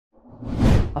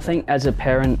I think as a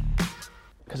parent,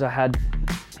 because I had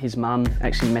his mum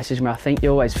actually message me, I think you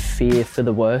always fear for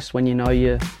the worst when you know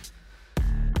your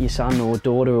son or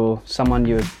daughter or someone,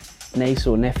 your niece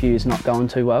or nephew is not going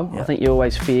too well. I think you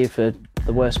always fear for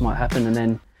the worst might happen. And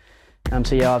then,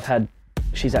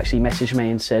 she's actually messaged me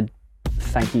and said,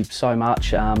 thank you so much.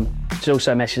 She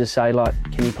also messaged to say, like,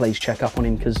 can you please check up on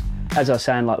him? Because as I was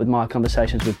saying, like with my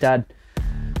conversations with Dad,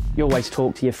 you always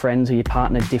talk to your friends or your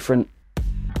partner different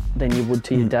than you would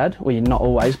to your dad. Well, you're not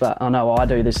always, but I know I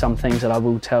do. There's some things that I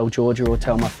will tell Georgia or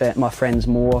tell my friends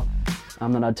more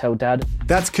than I'd tell Dad.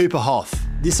 That's Cooper Hough.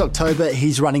 This October,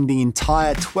 he's running the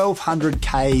entire 1,200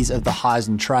 Ks of the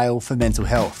Heisen Trail for mental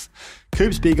health.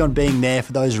 Coop's big on being there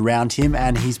for those around him,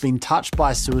 and he's been touched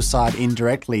by suicide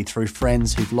indirectly through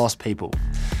friends who've lost people.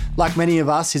 Like many of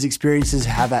us, his experiences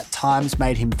have at times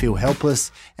made him feel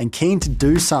helpless and keen to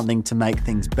do something to make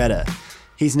things better.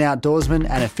 He's an outdoorsman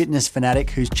and a fitness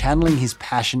fanatic who's channeling his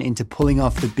passion into pulling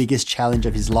off the biggest challenge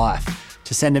of his life,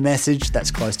 to send a message that's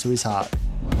close to his heart.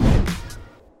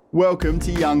 Welcome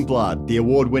to Young Blood, the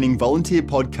award-winning volunteer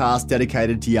podcast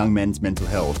dedicated to young men's mental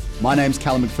health. My name's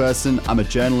Callum McPherson, I'm a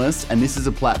journalist, and this is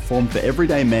a platform for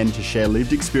everyday men to share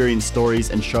lived experience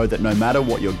stories and show that no matter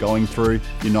what you're going through,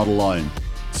 you're not alone.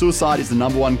 Suicide is the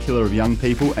 #1 killer of young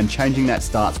people, and changing that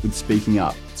starts with speaking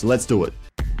up. So let's do it.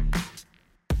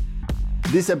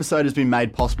 This episode has been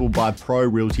made possible by Pro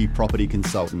Realty Property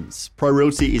Consultants. Pro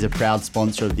Realty is a proud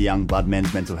sponsor of the Young Blood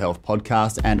Men's Mental Health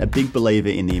podcast and a big believer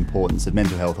in the importance of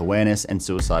mental health awareness and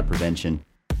suicide prevention.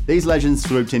 These legends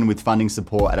swooped in with funding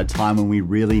support at a time when we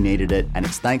really needed it, and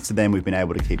it's thanks to them we've been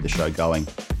able to keep the show going.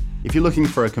 If you're looking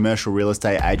for a commercial real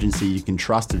estate agency you can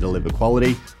trust to deliver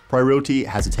quality, Pro Realty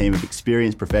has a team of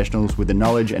experienced professionals with the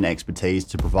knowledge and expertise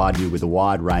to provide you with a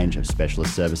wide range of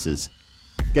specialist services.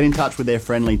 Get in touch with their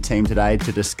friendly team today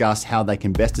to discuss how they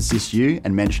can best assist you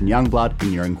and mention Youngblood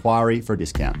in your inquiry for a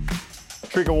discount.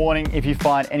 Trigger warning, if you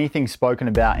find anything spoken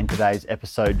about in today's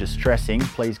episode distressing,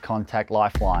 please contact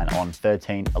Lifeline on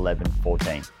 13 11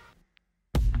 14.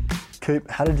 Coop,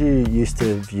 how did you used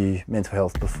to view mental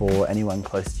health before anyone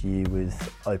close to you was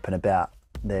open about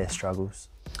their struggles?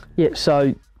 Yeah,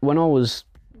 so when I was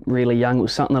really young, it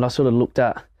was something that I sort of looked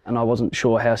at and I wasn't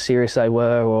sure how serious they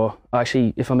were, or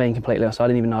actually, if I'm being completely honest, I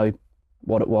didn't even know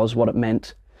what it was, what it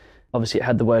meant. Obviously, it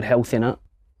had the word health in it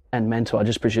and mental. I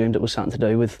just presumed it was something to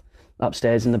do with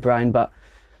upstairs in the brain, but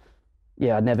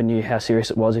yeah, I never knew how serious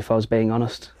it was, if I was being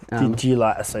honest. Do you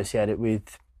associate it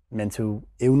with mental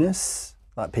illness,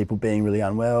 like people being really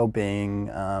unwell,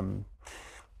 being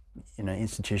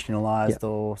institutionalised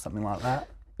or something like that?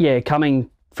 Yeah, coming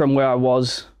from where I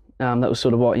was, that was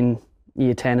sort of in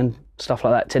year 10 and stuff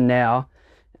like that, to now,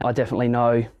 I definitely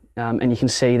know, and you can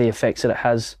see the effects that it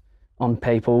has on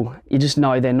people. You just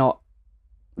know they're not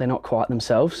quite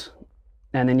themselves.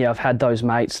 And then I've had those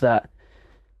mates that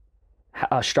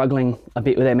are struggling a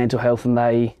bit with their mental health,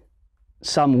 and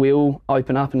some will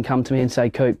open up and come to me and say,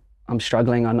 Coop, I'm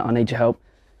struggling, I need your help.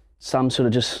 Some sort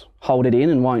of just hold it in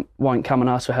and won't come and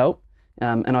ask for help.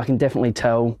 And I can definitely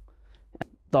tell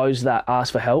those that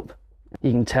ask for help, you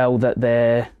can tell that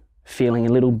they're feeling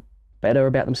a little better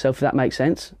about themselves, if that makes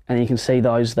sense. And you can see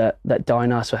those that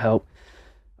don't ask for help,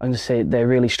 I can see they're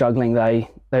really struggling. They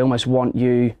almost want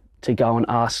you to go and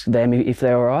ask them if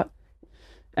they're all right.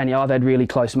 And I've had really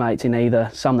close mates in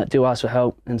either, some that do ask for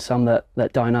help and some that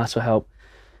don't ask for help.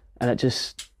 And it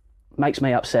just makes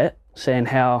me upset seeing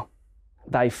how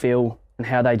they feel and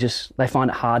how they find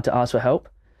it hard to ask for help.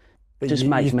 But just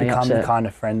makes me upset. You've become the kind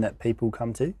of friend that people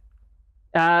come to?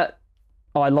 I'd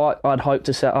hope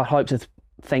to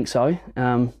think so,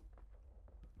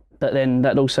 but then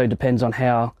that also depends on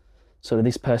how sort of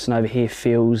this person over here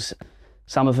feels.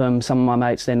 Some of my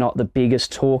mates, they're not the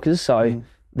biggest talkers, so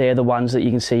they're the ones that you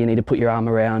can see you need to put your arm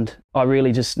around. I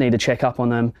really just need to check up on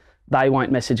them. They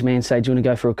won't message me and say, do you want to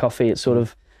go for a coffee? It's sort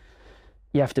of,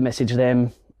 you have to message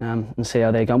them and see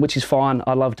how they're going, which is fine.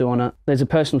 I love doing it. There's a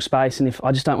personal space, and if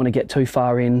I just don't want to get too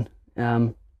far in,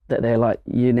 that they're like,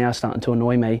 you're now starting to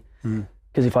annoy me.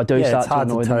 Because if I do start to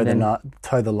annoy them, then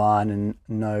toe the line and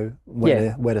know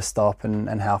where to stop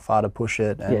and how far to push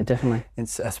it. And yeah, definitely. I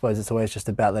suppose it's always just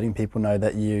about letting people know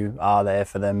that you are there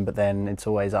for them, but then it's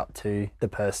always up to the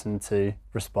person to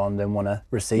respond and want to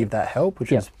receive that help,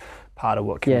 which is part of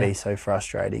what can be so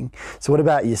frustrating. So what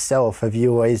about yourself? Have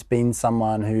you always been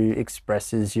someone who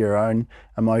expresses your own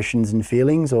emotions and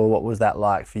feelings, or what was that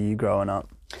like for you growing up?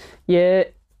 Yeah,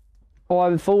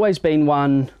 I've always been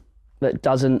one that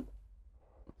doesn't.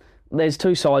 There's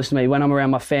two sides to me. When I'm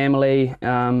around my family,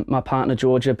 my partner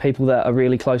Georgia, people that are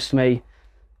really close to me,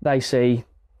 they see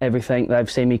everything. They've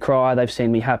seen me cry, they've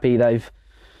seen me happy, they've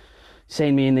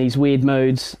seen me in these weird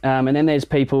moods. And then there's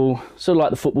people, sort of like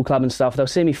the football club and stuff, they'll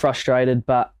see me frustrated,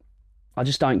 but I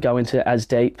just don't go into it as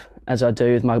deep as I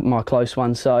do with my close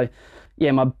ones. So,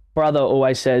 yeah, my brother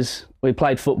always says, we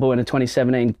played football in a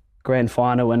 2017 grand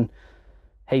final and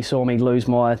he saw me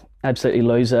absolutely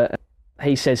lose it.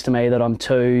 He says to me that I'm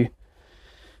too,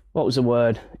 what was the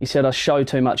word? He said I show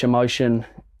too much emotion,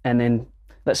 and then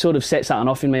that sort of set something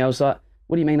off in me. I was like,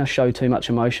 what do you mean I show too much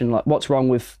emotion? Like, what's wrong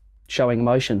with showing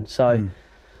emotion? So,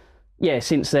 yeah,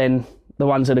 since then, the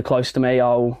ones that are close to me,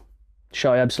 I'll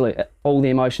show absolutely all the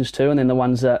emotions too, and then the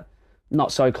ones that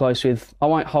not so close with, I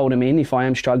won't hold them in. If I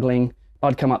am struggling,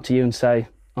 I'd come up to you and say,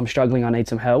 I'm struggling, I need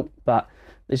some help. But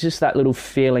there's just that little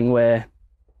feeling where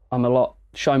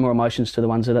show more emotions to the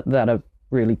ones that are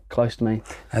really close to me.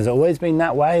 Has it always been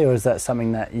that way, or is that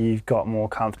something that you've got more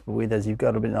comfortable with as you've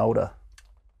got a bit older?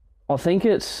 I think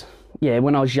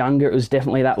when I was younger, it was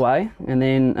definitely that way. And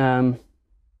then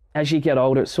as you get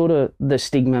older, it's sort of the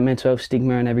stigma, mental health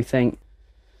stigma and everything.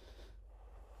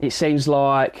 It seems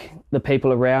like the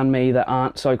people around me that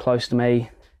aren't so close to me,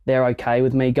 they're okay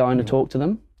with me going to talk to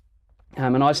them.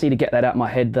 And I just need to get that out of my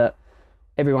head that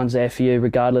everyone's there for you,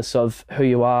 regardless of who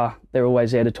you are. They're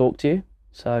always there to talk to you.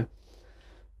 So,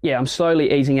 yeah, I'm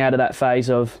slowly easing out of that phase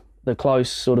of the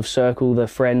close sort of circle, the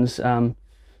friends,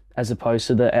 as opposed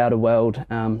to the outer world,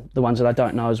 the ones that I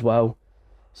don't know as well.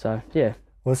 So, yeah.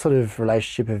 What sort of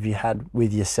relationship have you had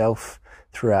with yourself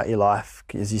throughout your life?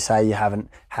 As you say, you haven't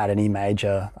had any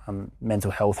major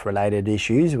mental health related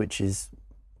issues, which is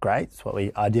great. It's what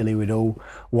we ideally would all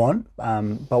want.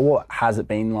 But what has it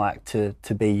been like to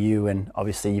be you? And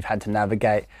obviously you've had to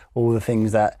navigate all the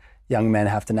things that young men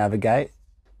have to navigate.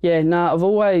 Yeah, no, I've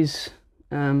always,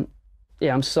 I'm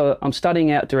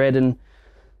studying outdoor ed, and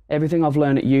everything I've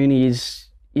learned at uni is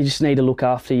you just need to look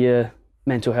after your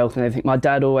mental health and everything. My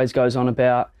dad always goes on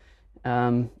about,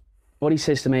 what he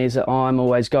says to me is that I'm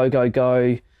always go, go,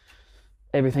 go,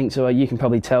 everything. So you can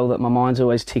probably tell that my mind's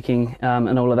always ticking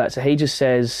and all of that. So he just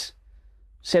says,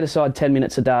 set aside 10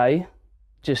 minutes a day,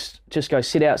 just go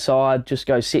sit outside, just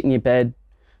go sit in your bed,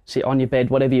 sit on your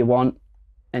bed, whatever you want,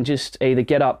 and just either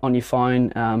get up on your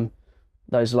phone,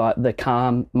 those like the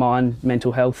Calm, Mind,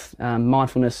 mental health,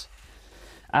 mindfulness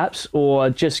apps, or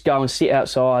just go and sit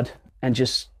outside and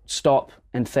just stop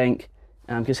and think.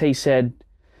 Because he said,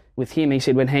 with him, he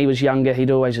said when he was younger,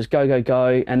 he'd always just go, go,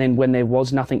 go. And then when there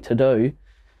was nothing to do,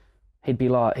 he'd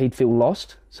feel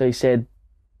lost. So he said,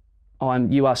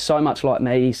 you are so much like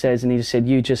me, he says, and he just said,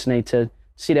 you just need to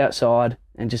sit outside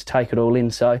and just take it all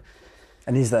in. So.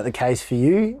 And is that the case for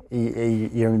you?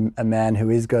 You're a man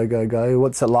who is go, go, go.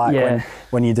 What's it like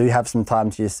when you do have some time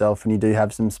to yourself and you do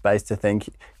have some space to think?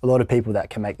 A lot of people,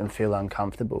 that can make them feel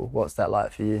uncomfortable. What's that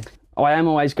like for you? I am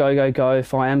always go, go, go.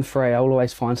 If I am free, I'll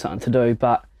always find something to do.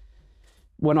 But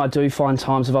when I do find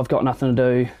times if I've got nothing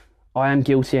to do, I am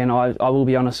guilty, and I will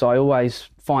be honest, I always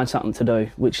find something to do,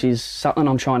 which is something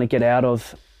I'm trying to get out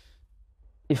of.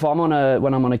 If when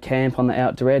I'm on a camp on the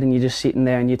outdoor ed and you're just sitting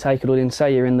there and you take it all in,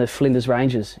 say you're in the Flinders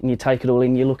Ranges and you take it all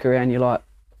in, you look around, you're like,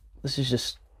 this is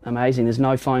just amazing. There's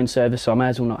no phone service, so I may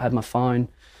as well not have my phone,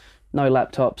 no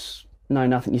laptops, no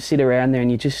nothing. You sit around there and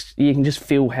you can just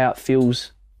feel how it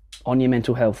feels on your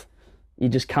mental health. You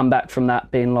just come back from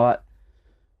that being like,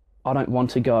 I don't want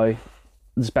to go,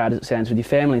 as bad as it sounds, with your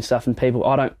family and stuff and people,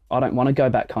 I don't want to go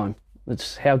back home.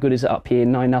 It's how good is it up here?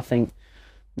 No nothing,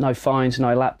 no phones,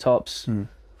 no laptops.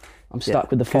 I'm stuck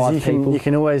with the five people. You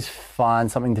can always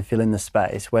find something to fill in the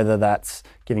space, whether that's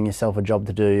giving yourself a job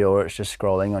to do or it's just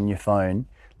scrolling on your phone.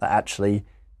 Like actually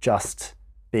just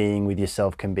being with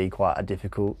yourself can be quite a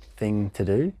difficult thing to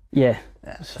do. Yeah.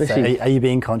 So are you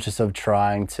being conscious of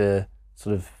trying to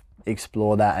sort of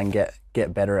explore that and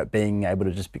get better at being able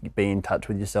to just be in touch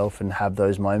with yourself and have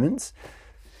those moments?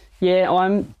 Yeah,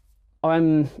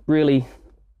 I'm really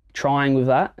trying with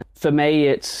that. For me,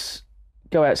 it's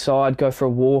go outside, go for a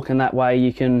walk, and that way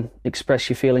you can express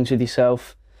your feelings with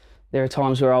yourself. There are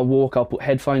times where I'll walk, I'll put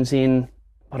headphones in,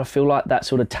 but I feel like that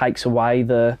sort of takes away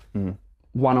the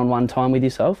one-on-one time with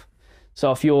yourself.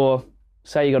 So if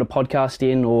say you got a podcast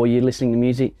in or you're listening to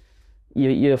music,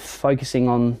 you're focusing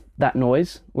on that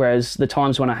noise, whereas the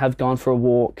times when I have gone for a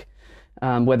walk,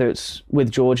 whether it's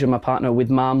with Georgia, my partner, with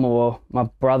mum or my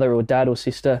brother or dad or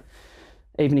sister,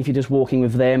 even if you're just walking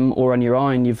with them or on your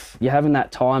own, you're having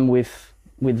that time with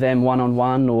them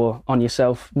one-on-one or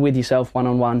with yourself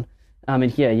one-on-one.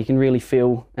 And yeah, you can really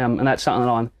feel, and that's something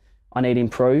that I need to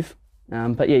improve.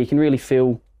 But yeah, you can really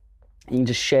feel, you can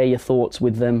just share your thoughts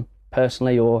with them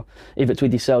personally, or if it's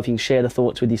with yourself, you can share the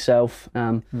thoughts with yourself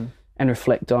and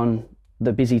reflect on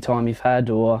the busy time you've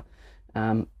had, or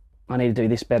I need to do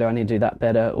this better, I need to do that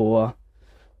better, or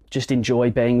just enjoy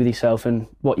being with yourself and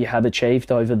what you have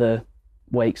achieved over the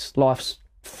weeks. Life's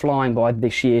flying by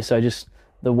this year, so just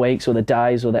the weeks or the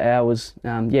days or the hours,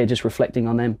 just reflecting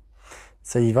on them.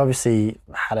 So you've obviously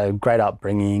had a great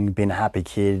upbringing, been a happy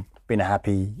kid, been a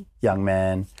happy young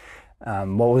man.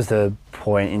 What was the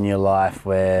point in your life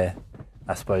where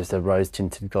I suppose the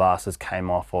rose-tinted glasses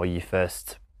came off, or you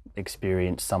first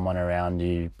experienced someone around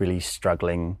you really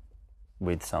struggling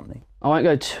with something? I won't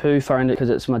go too far into it because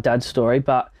it's my dad's story,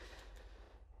 but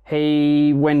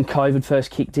when COVID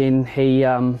first kicked in, he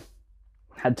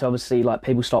had to obviously, like,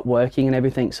 people stopped working and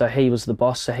everything, so he was the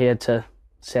boss, so he had to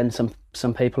send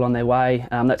some people on their way.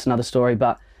 That's another story,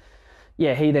 but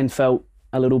yeah, he then felt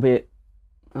a little bit,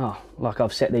 like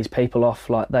I've set these people off,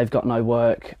 like they've got no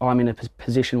work. I'm in a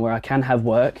position where I can have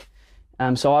work.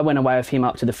 So I went away with him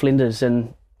up to the Flinders,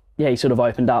 and yeah, he sort of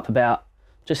opened up about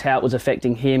just how it was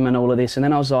affecting him and all of this. And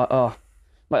then I was like,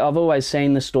 I've always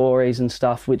seen the stories and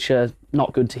stuff, which are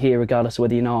not good to hear regardless of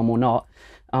whether you know them or not.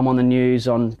 I'm on the news,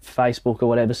 on Facebook or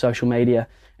whatever, social media.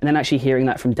 And then actually hearing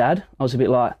that from Dad, I was a bit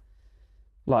like,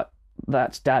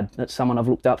 that's Dad. That's someone I've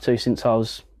looked up to since I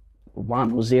was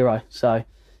 1 or 0. So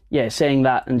yeah, seeing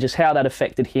that and just how that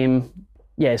affected him,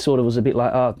 yeah, sort of was a bit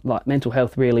like, mental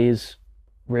health really is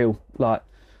real. Like,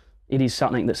 it is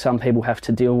something that some people have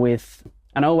to deal with.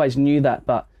 And I always knew that,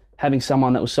 but having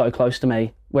someone that was so close to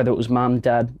me, whether it was Mum,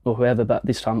 Dad or whoever, but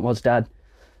this time it was Dad.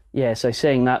 Yeah, so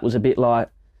seeing that was a bit like,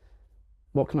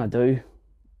 what can I do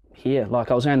here?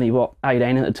 Like, I was only,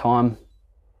 18 at the time.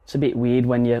 It's a bit weird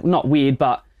when you're, not weird,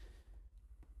 but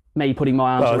me putting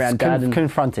my arms around Dad. And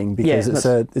confronting, because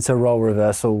it's a role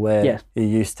reversal where you're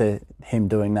used to him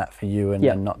doing that for you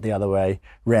and not the other way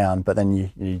round, but then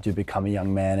you do become a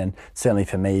young man, and certainly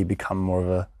for me, you become more of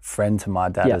a friend to my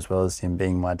dad as well as him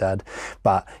being my dad.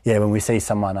 But yeah, when we see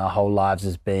someone our whole lives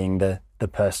as being the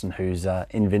person who's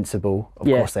invincible, of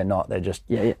course they're not, they're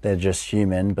just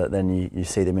human, but then you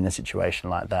see them in a situation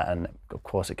like that, and of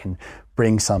course it can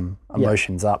bring some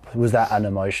emotions up. Was that an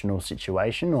emotional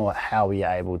situation, or how were you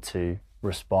able to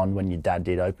respond when your dad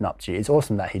did open up to you? It's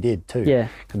awesome that he did too. Yeah.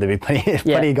 There'd be plenty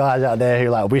of guys out there who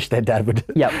like wish their dad would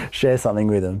share something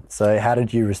with them. So how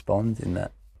did you respond in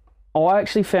that? I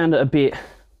actually found it a bit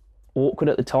awkward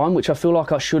at the time, which I feel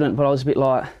like I shouldn't, but I was a bit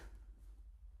like,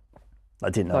 I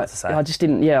didn't know what to say. I just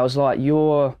didn't, I was like,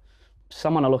 you're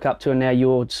someone I look up to, and now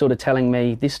you're sort of telling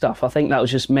me this stuff. I think that was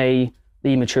just me,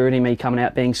 the immaturity, me coming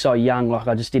out being so young, like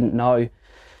I just didn't know.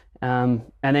 And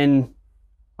then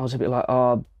I was a bit like,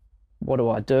 what do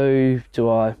I do? Do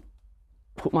I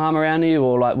put my arm around you,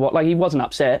 or like what? Like, he wasn't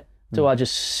upset. Do I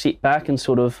just sit back and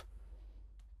sort of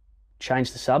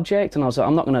change the subject? And I was like,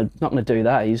 I'm not gonna do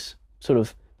that. He's sort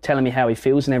of telling me how he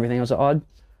feels and everything. I was like, I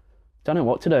don't know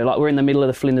what to do. Like, we're in the middle of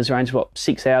the Flinders Range,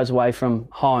 6 hours away from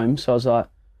home. So I was like,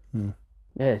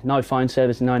 no phone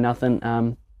service, no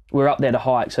nothing. We're up there to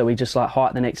hike, so we just like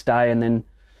hike the next day, and then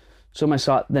it's almost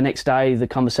like the next day the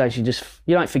conversation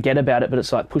you don't forget about it, but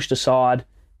it's like pushed aside.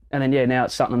 And then now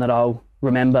it's something that I'll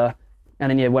remember.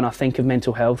 And then when I think of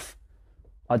mental health,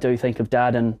 I do think of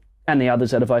Dad and the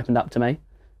others that have opened up to me.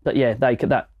 But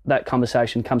that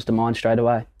conversation comes to mind straight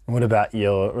away. And what about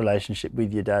your relationship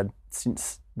with your dad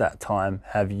since that time?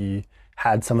 Have you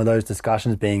had some of those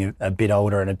discussions, being a bit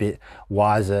older and a bit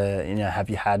wiser? Have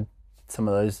you had some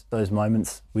of those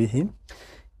moments with him?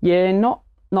 Yeah, not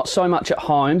so much at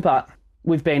home, but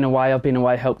we've been away. I've been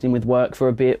away, helped him with work for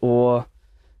a bit, or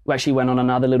we actually went on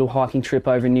another little hiking trip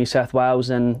over in New South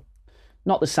Wales, and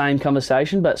not the same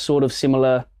conversation, but sort of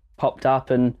similar popped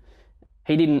up, and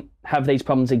he didn't have these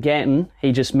problems again.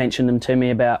 He just mentioned them to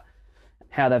me about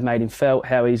how they've made him felt,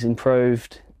 how he's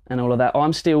improved and all of that.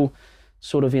 I'm still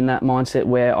sort of in that mindset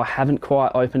where I haven't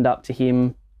quite opened up to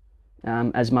him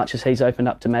as much as he's opened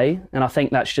up to me. And I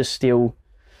think that's just still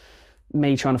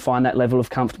me trying to find that level of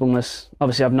comfortableness.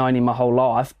 Obviously, I've known him my whole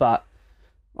life, but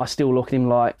I still look at him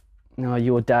like,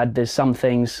 your dad. There's some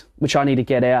things which I need to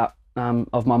get out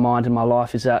of my mind and my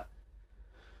life, is that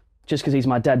just because he's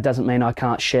my dad doesn't mean I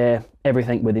can't share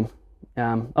everything with him.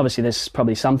 Obviously, there's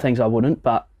probably some things I wouldn't,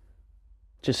 but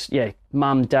just,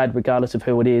 mum, dad, regardless of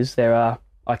who it is,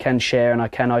 I can share and I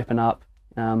can open up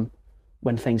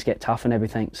when things get tough and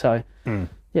everything. So,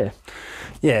 yeah.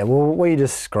 Yeah, well, what you're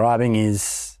describing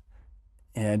is,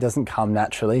 it doesn't come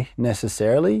naturally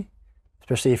necessarily,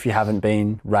 especially if you haven't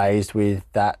been raised with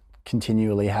that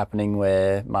continually happening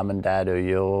where mum and dad or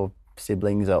your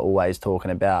siblings are always talking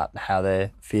about how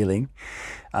they're feeling.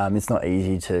 It's not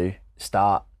easy to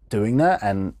start doing that,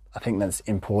 and I think that's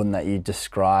important that you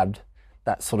described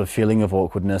that sort of feeling of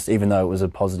awkwardness, even though it was a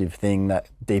positive thing that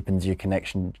deepens your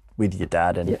connection with your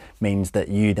dad, and means that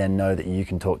you then know that you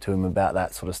can talk to him about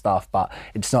that sort of stuff. But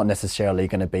it's not necessarily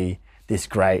going to be this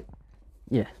great,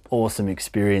 awesome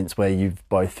experience where you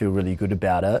both feel really good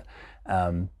about it.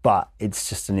 But it's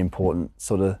just an important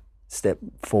sort of step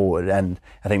forward. And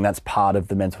I think that's part of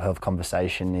the mental health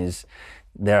conversation is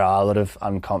there are a lot of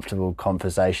uncomfortable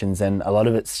conversations, and a lot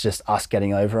of it's just us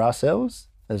getting over ourselves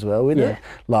as well with it.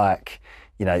 Like,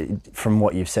 you know, from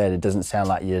what you've said, it doesn't sound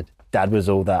like your dad was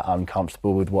all that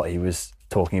uncomfortable with what he was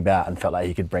talking about and felt like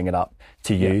he could bring it up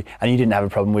to you. And you didn't have a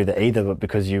problem with it either, but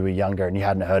because you were younger and you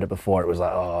hadn't heard it before, it was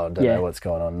like, oh, I don't know what's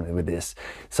going on with this.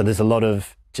 So there's a lot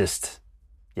of just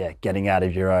getting out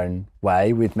of your own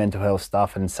way with mental health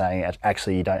stuff and saying,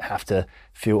 actually, you don't have to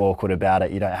feel awkward about it.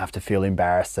 You don't have to feel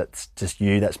embarrassed. That's just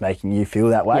you that's making you feel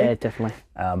that way. Yeah, definitely.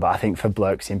 But I think for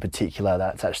blokes in particular,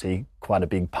 that's actually quite a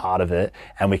big part of it.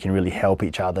 And we can really help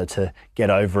each other to get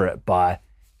over it by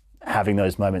having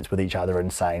those moments with each other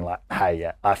and saying like,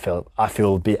 hey, I feel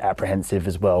a bit apprehensive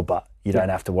as well, but you don't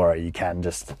have to worry. You can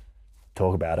just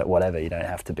talk about it, whatever. You don't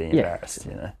have to be embarrassed,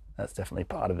 you know. That's definitely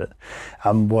part of it.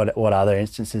 What other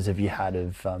instances have you had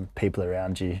of people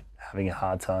around you having a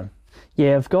hard time?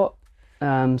 Yeah, I've got,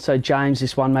 so James,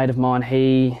 this one mate of mine,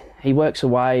 he works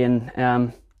away, and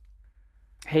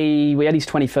we had his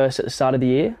 21st at the start of the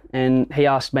year, and he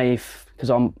asked me because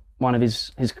I'm one of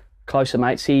his closer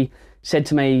mates, he said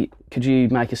to me, could you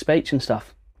make a speech and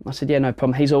stuff? I said, yeah, no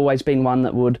problem. He's always been one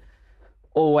that would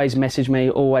always message me,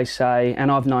 always say, and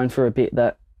I've known for a bit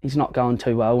that he's not going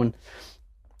too well, and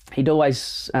he'd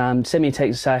always send me a text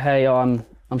and say, hey, I'm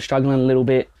struggling a little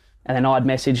bit, and then I'd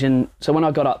message. And so when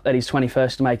I got up at his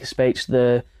 21st to make a speech,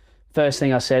 the first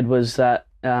thing I said was that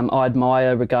I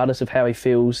admire regardless of how he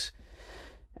feels.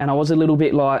 And I was a little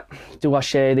bit like, do I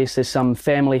share this? There's some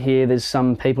family here, there's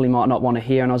some people he might not want to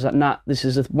hear. And I was like, nah, this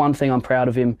is the one thing I'm proud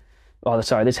of him. Oh,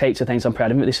 sorry, there's heaps of things I'm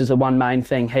proud of him, but this is the one main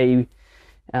thing.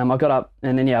 I got up,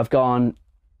 and then I've gone,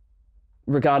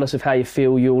 regardless of how you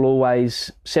feel, you'll always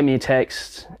send me a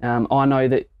text. I know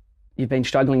that you've been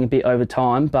struggling a bit over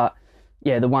time, but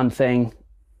the one thing,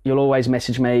 you'll always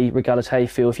message me regardless how you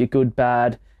feel. If you're good,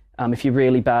 bad, if you're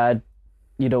really bad,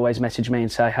 you'd always message me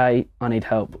and say, hey, I need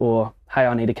help, or hey,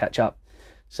 I need to catch up.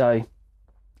 So,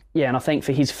 and I think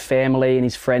for his family and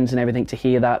his friends and everything to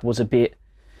hear that was a bit,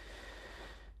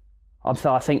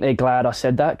 I think they're glad I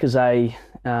said that, because they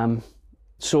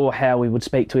saw how we would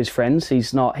speak to his friends.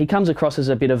 He comes across as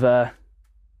a bit of a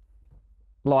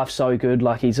life's so good,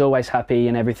 like he's always happy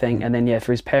and everything. And then,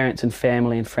 for his parents and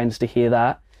family and friends to hear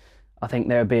that, I think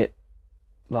they're a bit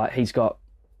like, he's got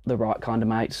the right kind of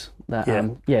mates that,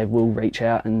 will reach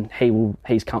out, and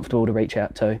he's comfortable to reach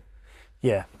out to.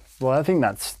 Yeah. Well, I think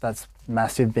that's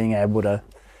massive, being able to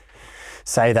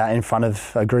say that in front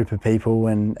of a group of people,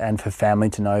 and for family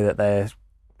to know that the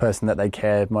person that they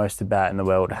care most about in the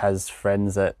world has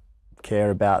friends that care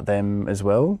about them as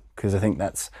well. Because I think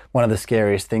that's one of the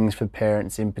scariest things for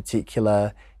parents in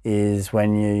particular, is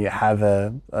when you have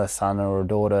a son or a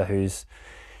daughter who's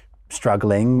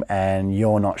struggling and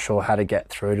you're not sure how to get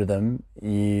through to them.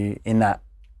 In that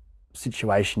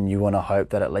situation, you want to hope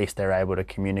that at least they're able to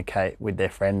communicate with their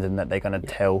friends, and that they're going to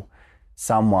tell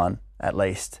someone at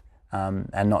least,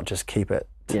 and not just keep it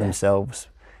to themselves.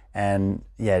 And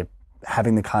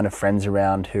having the kind of friends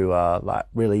around who are like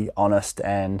really honest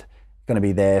and going to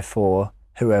be there for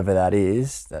whoever that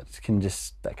is, that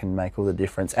can make all the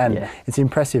difference. And it's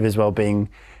impressive as well, being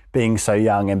so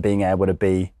young and being able to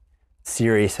be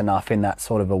serious enough in that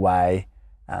sort of a way.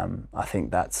 I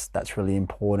think that's really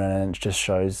important, and it just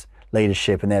shows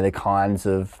leadership, and they're the kinds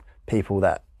of people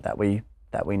that we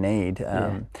need.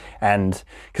 And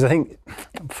because I think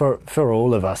for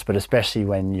all of us, but especially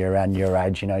when you're around your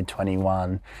age,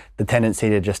 21, the tendency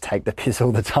to just take the piss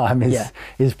all the time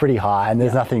is pretty high, and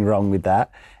there's nothing wrong with that.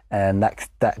 And that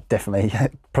definitely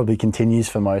probably continues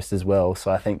for most as well.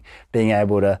 So I think being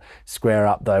able to square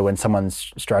up though when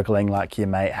someone's struggling like your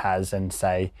mate has, and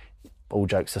say, all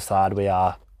jokes aside, we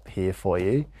are here for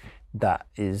you, that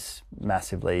is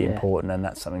massively important, and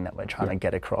that's something that we're trying to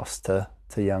get across to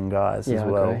young guys as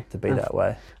well, to be that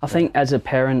way. I think as a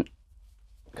parent,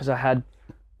 because I had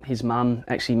his mum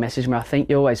actually message me, I think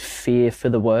you always fear for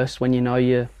the worst when you know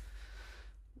your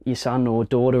son or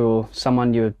daughter or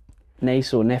someone, your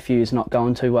niece or nephew, is not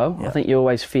going too well. I think you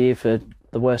always fear for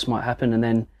the worst might happen. And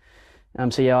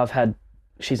then,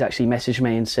 she's actually messaged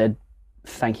me and said,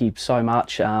 thank you so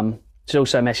much. She's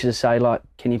also messaged to say, like,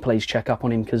 can you please check up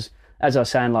on him? Because as I was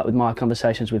saying, like with my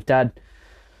conversations with Dad,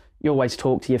 you always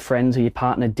talk to your friends or your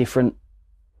partner different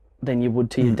than you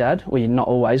would to your dad. Well, you're not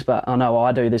always, but I know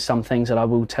I do. There's some things that I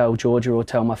will tell Georgia or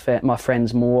tell my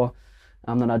friends more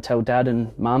than I'd tell Dad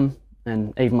and Mum.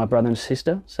 and even my brother and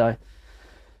sister. So,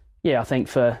 yeah, I think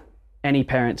for any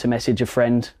parent to message a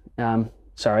friend,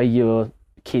 your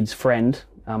kid's friend,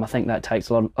 I think that takes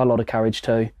a lot of courage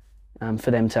too,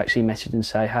 for them to actually message and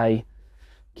say, hey,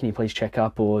 can you please check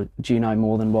up, or do you know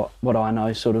more than what I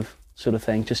know, sort of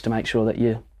thing, just to make sure that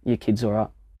your kid's all right.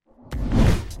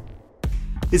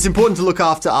 It's important to look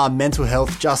after our mental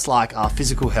health just like our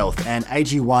physical health, and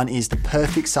AG1 is the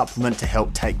perfect supplement to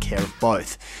help take care of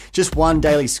both. Just one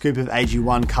daily scoop of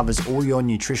AG1 covers all your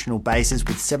nutritional bases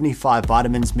with 75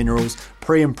 vitamins, minerals,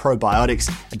 pre and probiotics,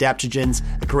 adaptogens,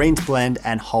 a greens blend,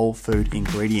 and whole food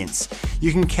ingredients.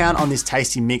 You can count on this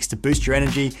tasty mix to boost your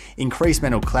energy, increase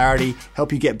mental clarity,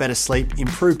 help you get better sleep,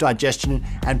 improve digestion,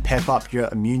 and pep up your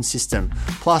immune system.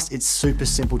 Plus, it's super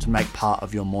simple to make part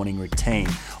of your morning routine,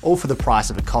 all for the price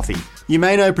of a coffee. You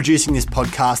may know producing this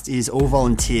podcast is all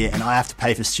volunteer, and I have to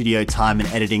pay for studio time and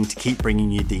editing to keep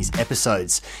bringing you these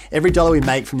episodes. Every dollar we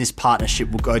make from this partnership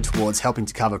will go towards helping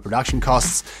to cover production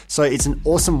costs, so it's an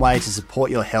awesome way to support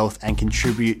your health and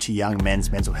contribute to young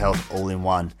men's mental health all in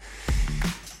one.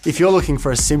 If you're looking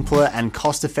for a simpler and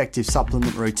cost-effective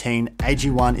supplement routine,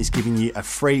 AG1 is giving you a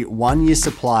free 1-year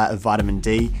supply of vitamin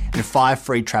D and 5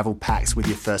 free travel packs with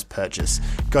your first purchase.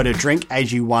 Go to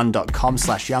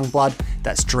drinkag1.com/youngblood.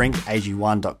 That's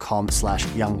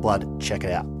drinkag1.com/youngblood. Check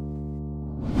it out.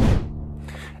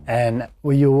 And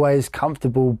were you always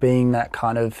comfortable being that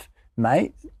kind of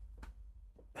mate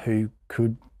who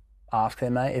could ask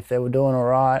their mate if they were doing all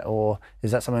right, or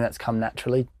is that something that's come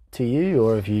naturally to you,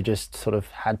 or have you just sort of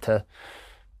had to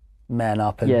man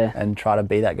up and try to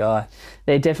be that guy?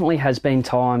 There definitely has been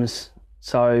times.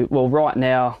 So, right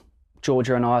now,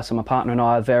 Georgia and I, so my partner and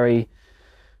I,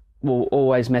 we'll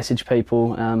always message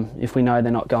people if we know they're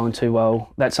not going too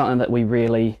well. That's something that we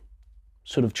really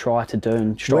sort of try to do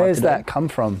and strive to do. Where's that come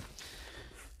from?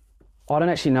 I don't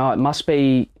actually know. It must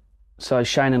be, so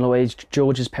Shane and Louise,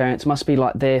 George's parents, must be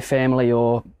like their family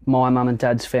or my mum and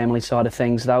dad's family side of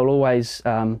things. They'll always,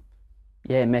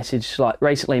 message. Like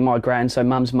recently my so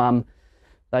mum's mum,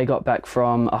 they got back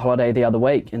from a holiday the other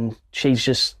week, and she's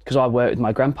just, because I work with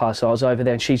my grandpa, so I was over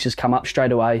there, and she's just come up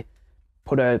straight away,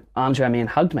 put her arms around me and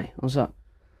hugged me. I was like,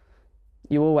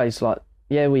 you always like,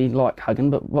 yeah, we like hugging,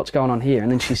 but what's going on here?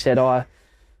 And then she said,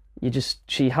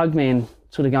 she hugged me and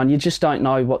sort of going, you just don't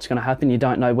know what's going to happen. You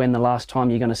don't know when the last time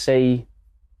I'm going to see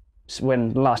you, or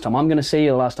the last time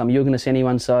you're going to see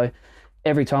anyone. So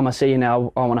every time I see you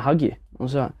now, I want to hug you. I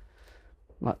was like,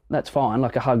 that's fine.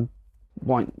 Like a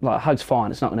hug's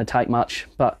fine. It's not going to take much.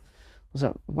 But I was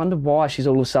like, I wonder why she's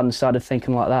all of a sudden started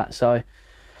thinking like that. So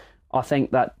I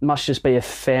think that must just be a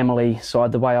family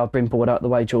side, the way I've been brought up, the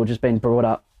way George has been brought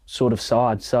up sort of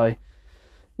side. So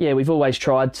yeah, we've always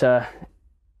tried to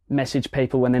message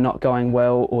people when they're not going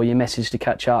well, or you message to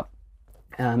catch up.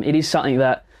 It is something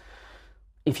that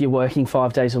if you're working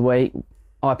 5 days a week,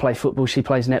 I play football, she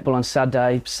plays netball on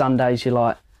Saturday, Sundays, you're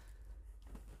like,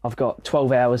 I've got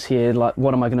 12 hours here, like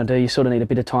what am I going to do? You sort of need a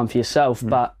bit of time for yourself.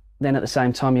 But then at the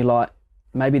same time, you're like,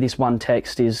 maybe this one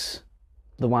text is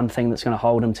the one thing that's going to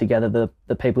hold them together,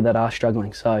 the people that are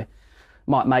struggling. So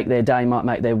might make their day, might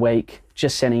make their week,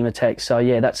 just sending them a text. So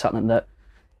yeah, that's something that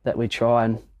we try.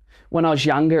 And when I was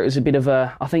younger, it was a bit of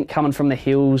I think coming from the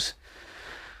hills,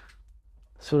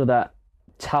 sort of that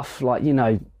tough, like, you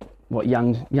know, what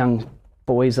young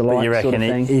boys are like. But you reckon sort of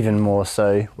thing. Even more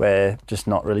so, we're just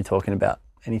not really talking about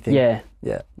anything? Yeah.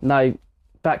 Yeah. No,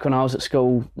 back when I was at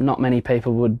school, not many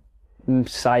people would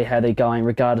say how they're going,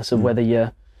 regardless of whether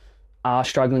you are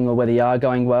struggling or whether you are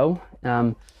going well.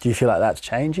 Do you feel like that's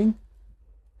changing?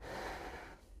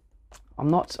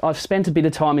 I've spent a bit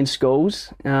of time in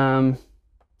schools. I'm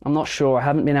not sure. I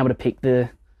haven't been able to pick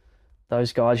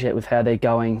those guys yet with how they're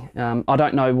going. I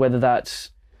don't know whether that's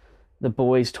the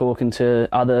boys talking to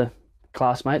other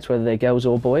classmates, whether they're girls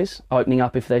or boys, opening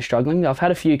up if they're struggling. I've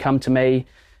had a few come to me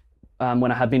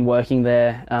when I have been working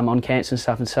there on camps and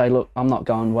stuff and say, look, I'm not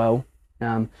going well.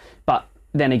 But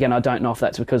then again, I don't know if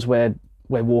that's because we're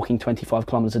walking 25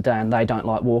 kilometres a day and they don't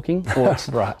like walking, or it's,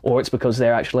 right. or it's because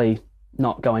they're actually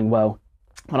not going well.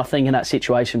 And I think in that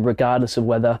situation, regardless of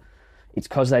whether it's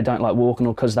because they don't like walking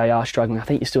or because they are struggling, I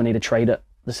think you still need to treat it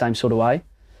the same sort of way.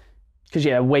 Because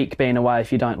a week being away,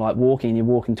 if you don't like walking, you're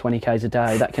walking 20 k's a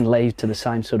day, that can lead to the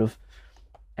same sort of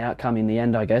outcome in the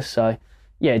end, I guess. So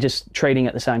yeah, just treating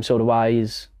it the same sort of way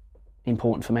is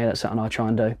important for me. That's something I try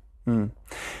and do.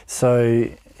 So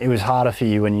it was harder for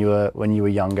you when you were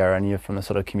younger, and you're from the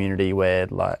sort of community where,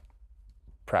 like,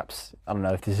 perhaps, I don't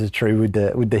know if this is true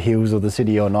with the hills or the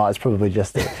city or not, it's probably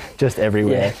just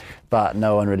everywhere, but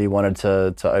no one really wanted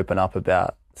to open up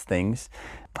about things.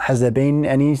 Has there been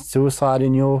any suicide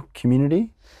in your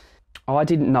community? I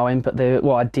didn't know him, but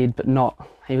I did, but not.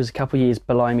 He was a couple of years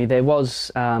below me. There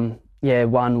was, one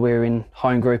we were in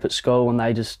home group at school, and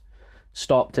they just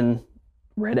stopped and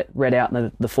read out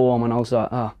the form, and I was like,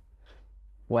 oh,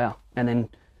 wow. And then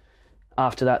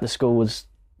after that, the school was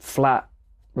flat,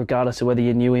 regardless of whether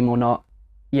you knew him or not.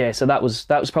 Yeah, so that was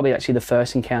probably actually the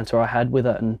first encounter I had with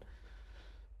it, and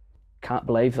can't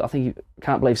believe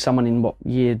someone in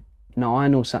year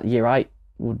 9 or year 8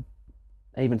 would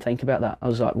even think about that. I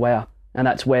was like, wow. And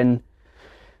that's when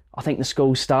I think the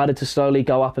school started to slowly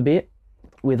go up a bit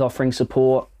with offering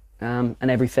support and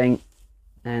everything.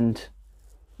 And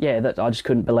yeah, that I just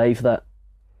couldn't believe that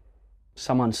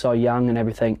someone so young and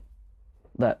everything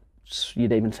that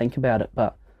you'd even think about it.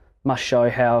 But must show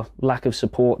how lack of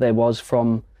support there was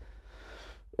from,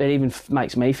 it even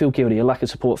makes me feel guilty, a lack of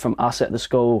support from us at the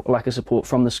school, a lack of support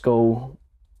from the school,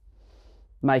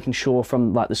 making sure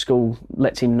from the school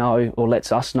lets him know or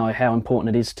lets us know how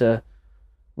important it is to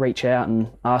reach out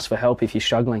and ask for help if you're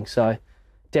struggling. So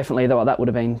definitely that would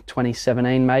have been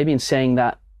 2017 maybe, and seeing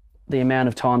that, the amount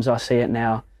of times I see it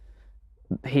now,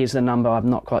 here's the number, I'm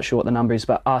not quite sure what the number is,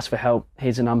 but ask for help,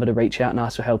 here's a number to reach out and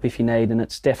ask for help if you need, and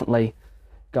it's definitely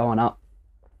going up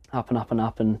and up and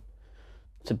up, and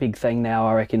it's a big thing now,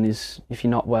 I reckon, is if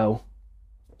you're not well,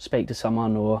 speak to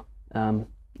someone, or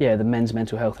the men's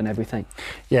mental health and everything.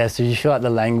 Yeah, so you feel like the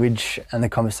language and the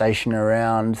conversation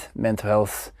around mental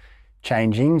health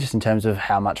changing, just in terms of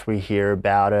how much we hear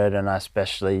about it, and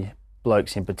especially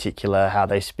blokes in particular, how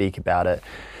they speak about it,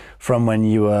 from when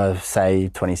you were, say,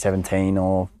 2017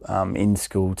 or in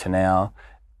school to now?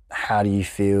 How do you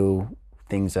feel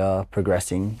things are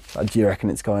progressing? Do you reckon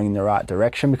it's going in the right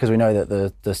direction? Because we know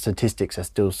that the statistics are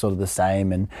still sort of the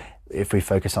same, and if we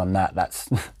focus on that, that's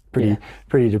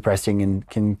pretty depressing, and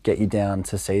can get you down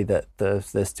to see that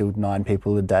there's still 9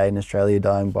 people a day in Australia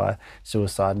dying by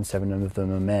suicide, and 7 of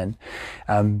them are men.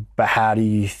 But how do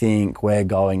you think we're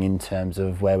going in terms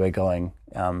of where we're going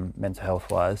mental health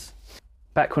wise?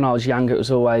 Back when I was younger, it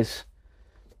was always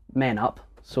man up,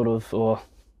 sort of, or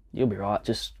you'll be right,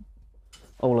 just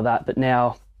all of that. But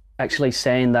now actually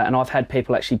seeing that, and I've had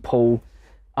people actually pull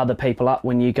other people up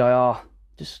when you go, oh,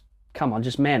 just come on,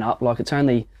 just man up. Like,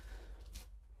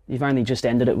 you've only just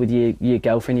ended it with your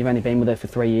girlfriend, you've only been with her for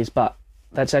 3 years, but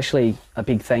that's actually a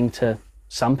big thing to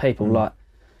some people. Like,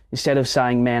 instead of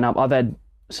saying man up, I've had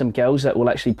some girls that will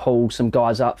actually pull some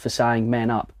guys up for saying man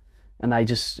up, and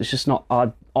it's just not,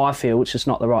 I feel it's just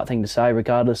not the right thing to say,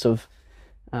 regardless of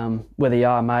whether you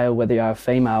are a male, whether you are a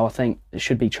female. I think it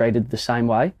should be treated the same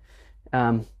way.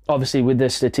 Obviously, with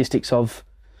the statistics of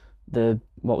the,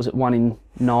 1 in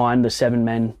 9, the 7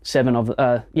 men, 7 of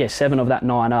that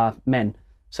 9 are men.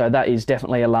 So that is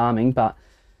definitely alarming, but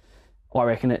I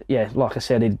reckon like I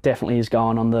said, it definitely is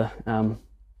going on the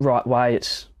right way.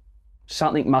 It's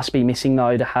something must be missing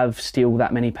though, to have still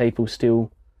that many people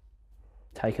still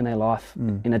taking their life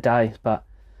in a day. But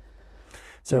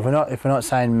so if we're not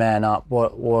saying man up,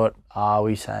 what are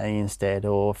we saying instead?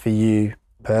 Or for you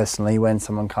personally, when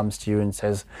someone comes to you and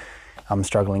says, I'm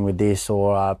struggling with this,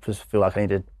 or I just feel like I need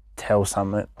to tell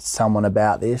someone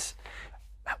about this,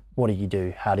 what do you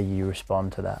do? How do you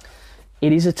respond to that?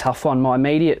 It is a tough one. My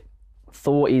immediate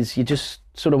thought is you just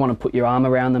sort of want to put your arm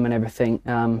around them and everything.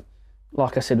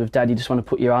 Like I said with Dad, you just want to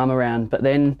put your arm around, but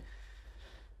then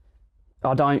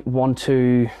I don't want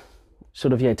to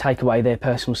sort of take away their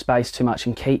personal space too much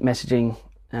and keep messaging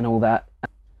and all that.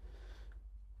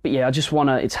 But I just want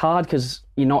to, it's hard because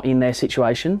you're not in their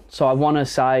situation. So I want to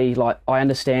say, like, I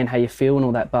understand how you feel and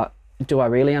all that, but do I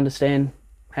really understand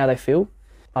how they feel?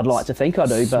 I'd like to think I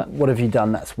do, but... What have you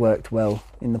done that's worked well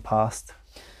in the past?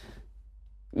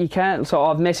 You can't... So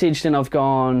I've messaged and I've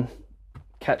gone,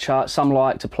 catch up. Some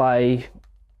like to play,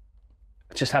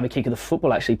 just have a kick of the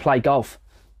football, actually, play golf.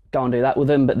 Go and do that with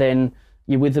them, but then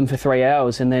you're with them for 3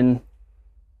 hours, and then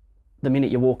the minute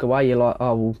you walk away, you're like,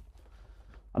 oh, well,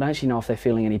 I don't actually know if they're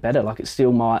feeling any better. Like, it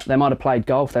still might... They might have played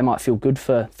golf, they might feel good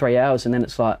for 3 hours, and then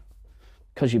it's like,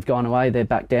 because you've gone away, they're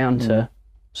back down to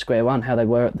square one, how they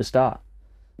were at the start.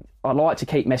 I like to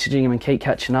keep messaging them and keep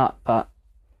catching up, but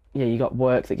you got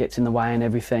work that gets in the way and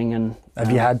everything. And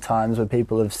have you had times where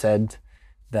people have said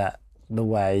that the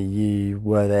way you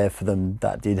were there for them,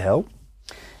 that did help?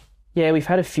 Yeah, we've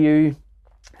had a few.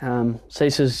 So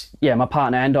this is, my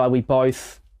partner and I, we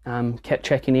both kept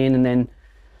checking in, and then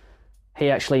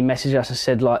he actually messaged us and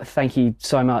said, like, thank you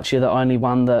so much. You're the only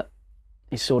one that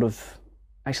is sort of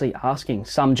actually asking.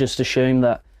 Some just assume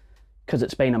that because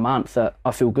it's been a month that I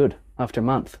feel good after a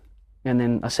month. And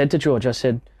then I said to George, I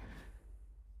said,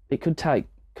 it could take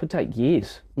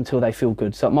years until they feel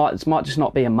good. So it might just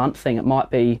not be a month thing. It might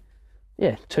be,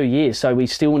 2 years. So we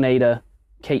still need to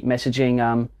keep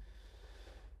messaging.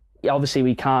 Yeah, obviously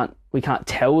we can't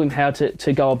tell him how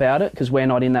to go about it because we're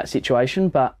not in that situation,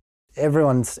 but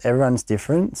everyone's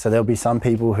different. So there'll be some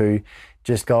people who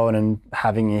just going and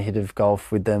having a hit of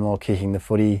golf with them or kicking the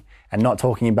footy and not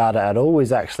talking about it at all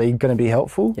is actually going to be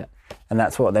helpful. Yeah. And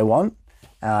that's what they want.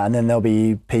 And then there'll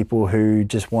be people who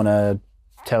just want to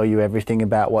tell you everything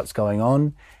about what's going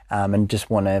on and just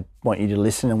want you to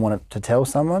listen and want to tell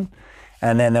someone.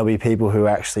 And then there'll be people who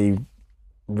actually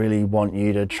really want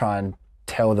you to try and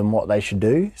tell them what they should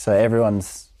do. So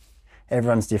everyone's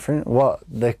different. What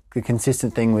the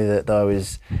consistent thing with it though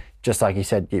is just like you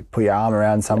said, you put your arm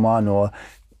around someone or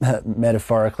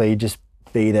metaphorically just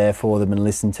be there for them and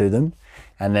listen to them.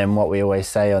 And then what we always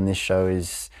say on this show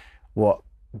is, what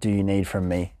do you need from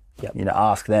me? Yep.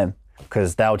 Ask them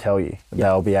because they'll tell you. Yep.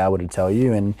 They'll be able to tell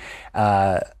you. And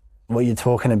what you're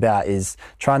talking about is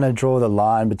trying to draw the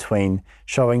line between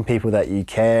showing people that you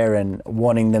care and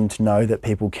wanting them to know that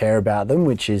people care about them,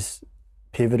 which is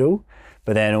pivotal.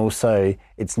 But then also,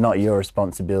 it's not your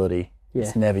responsibility. Yeah.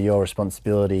 It's never your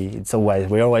responsibility.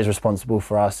 We're always responsible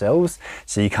for ourselves.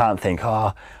 So you can't think,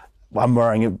 I'm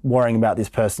worrying about this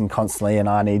person constantly and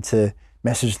I need to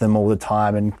message them all the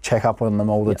time and check up on them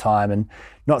all the time. And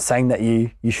not saying that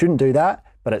you shouldn't do that,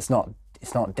 but it's not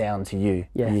down to you.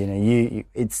 Yeah.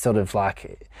 It's sort of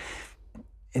like,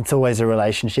 it's always a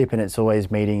relationship and it's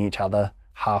always meeting each other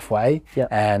halfway. Yep.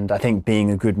 And I think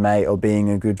being a good mate or being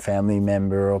a good family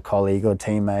member or colleague or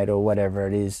teammate or whatever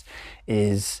it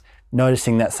is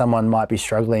noticing that someone might be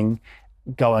struggling,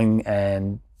 going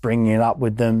and bringing it up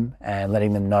with them and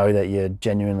letting them know that you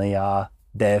genuinely are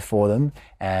there for them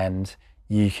and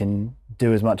you can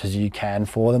do as much as you can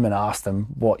for them and ask them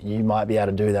what you might be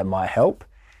able to do that might help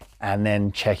and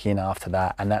then check in after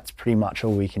that. And that's pretty much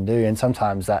all we can do. And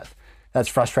sometimes that's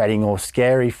frustrating or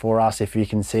scary for us if you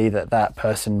can see that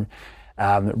person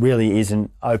really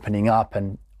isn't opening up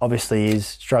and obviously is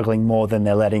struggling more than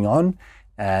they're letting on.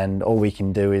 And all we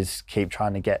can do is keep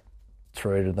trying to get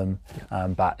through to them.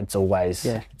 But it's always,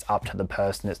 it's up to the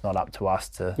person. It's not up to us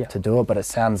to do it. But it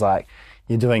sounds like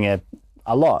you're doing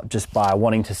a lot just by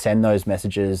wanting to send those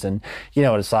messages. And you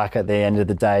know what it's like at the end of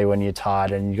the day when you're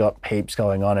tired and you've got heaps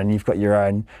going on and you've got your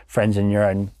own friends and your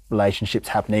own relationships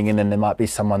happening, and then there might be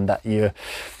someone that you're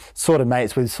sort of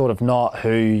mates with, sort of not,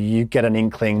 who you get an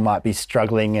inkling might be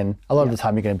struggling, and a lot of the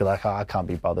time you're going to be like, I can't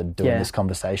be bothered doing this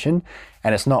conversation.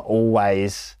 And it's not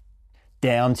always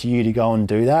down to you to go and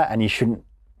do that, and you shouldn't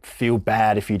feel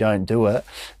bad if you don't do it,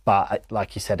 but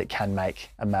like you said, it can make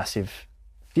a massive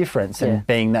difference. And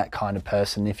being that kind of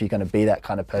person, if you're going to be that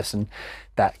kind of person,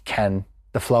 the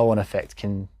flow-on effect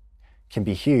can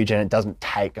be huge, and it doesn't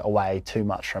take away too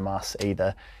much from us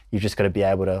either. You've just got to be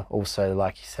able to also,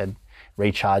 like you said,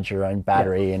 recharge your own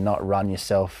battery and not run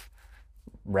yourself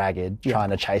ragged, trying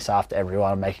to chase after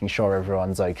everyone, making sure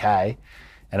everyone's okay.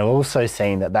 And I've also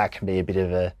seen that can be a bit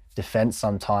of a defense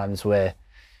sometimes, where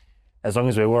as long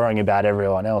as we're worrying about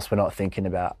everyone else, we're not thinking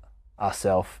about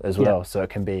ourselves as well. So it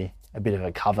can be a bit of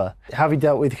a cover. How have you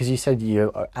dealt with, because you said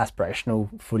you're an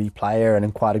aspirational footy player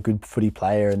and quite a good footy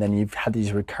player, and then you've had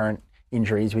these recurrent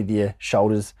injuries with your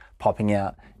shoulders popping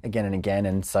out again and again,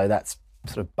 and so that's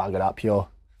sort of buggered up your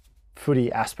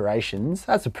footy aspirations.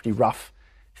 That's a pretty rough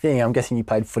thing. I'm guessing you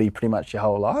played footy pretty much your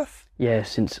whole life? Yeah,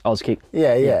 since Auskick.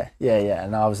 Yeah.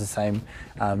 And I was the same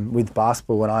with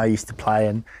basketball when I used to play,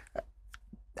 and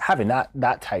having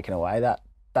that taken away, that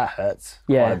hurts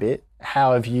quite a bit.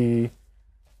 How have you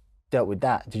dealt with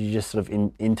that? Did you just sort of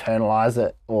internalise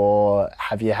it, or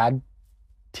have you had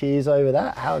tears over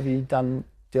that? How have you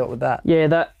dealt with that? Yeah,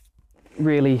 that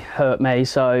really hurt me.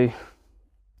 So,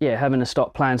 having to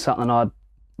stop playing something I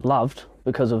loved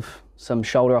because of some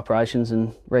shoulder operations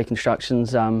and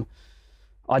reconstructions. That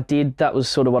was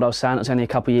sort of what I was saying. It was only a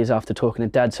couple of years after talking to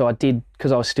Dad. So I did,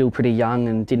 because I was still pretty young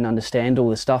and didn't understand all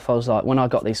this stuff, I was like, when I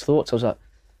got these thoughts, I was like,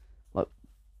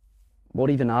 what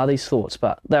even are these thoughts?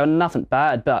 But they were nothing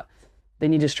bad, but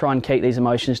then you just try and keep these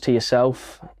emotions to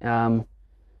yourself. I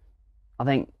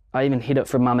think I even hid it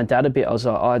from Mum and Dad a bit. I was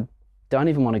like, I don't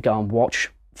even want to go and watch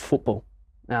football.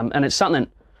 And it's something,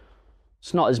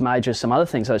 it's not as major as some other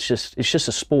things. So it's just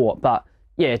a sport. But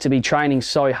to be training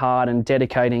so hard and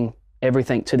dedicating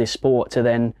everything to this sport to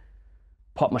then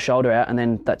pop my shoulder out and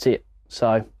then that's it.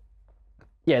 So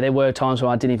there were times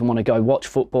where I didn't even want to go watch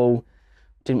football,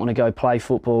 didn't want to go play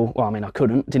football. Well, I mean, I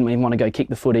couldn't, didn't even want to go kick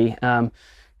the footy.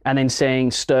 And then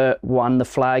seeing Sturt won the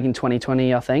flag in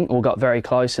 2020, I think, or got very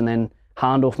close, and then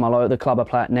Harndorf, the club I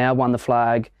play at now, won the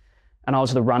flag, and I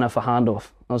was the runner for Harndorf.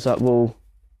 I was like, well,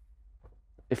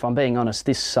 if I'm being honest,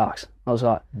 this sucks. I was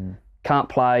like, can't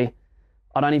play.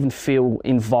 I don't even feel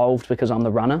involved because I'm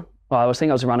the runner. I think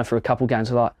I was a runner for a couple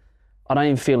games. Like, I don't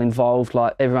even feel involved.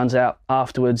 Like, everyone's out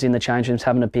afterwards in the change rooms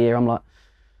having a beer. I'm like,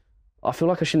 I feel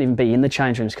like I shouldn't even be in the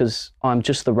change rooms because I'm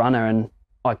just the runner and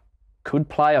I could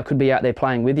play. I could be out there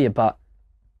playing with you, but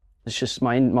it's just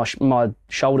my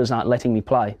shoulders aren't letting me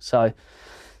play. So,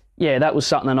 yeah, that was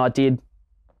something I did.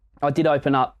 I did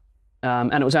open up,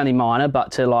 and it was only minor,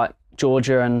 but to like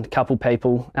Georgia and a couple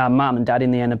people, mum and dad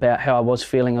in the end, about how I was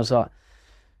feeling. I was like,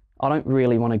 I don't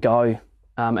really want to go.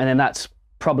 And then that's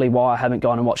probably why I haven't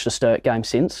gone and watched a Sturt game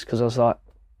since, because I was like,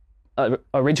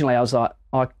 originally I was like,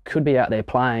 I could be out there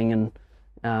playing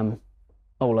and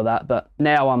all of that. But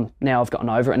now I've gotten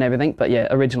over it and everything. But yeah,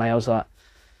 originally I was like,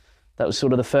 that was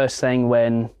sort of the first thing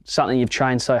when something you've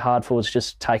trained so hard for is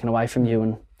just taken away from you.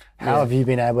 And how have you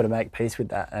been able to make peace with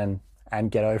that and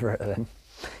get over it then?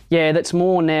 Yeah, that's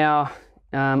more now.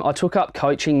 I took up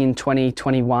coaching in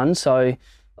 2021, so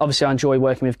obviously I enjoy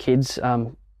working with kids,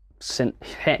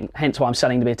 hence why I'm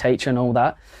studying to be a teacher and all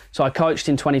that. So I coached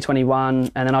in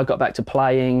 2021 and then I got back to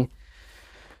playing,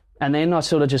 and then I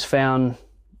sort of just found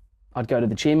I'd go to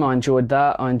the gym. I enjoyed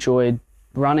that. I enjoyed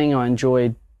running. I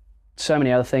enjoyed so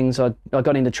many other things. I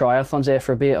got into triathlons there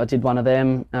for a bit. I did one of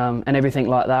them and everything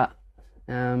like that.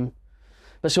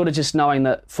 But sort of just knowing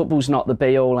that football's not the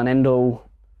be-all and end-all.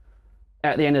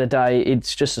 At the end of the day,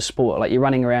 it's just a sport. Like, you're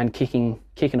running around kicking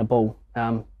a ball.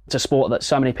 It's a sport that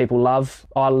so many people love.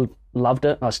 I loved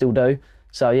it. I still do.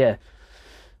 So, yeah,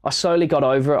 I slowly got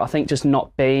over it. I think just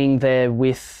not being there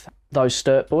with those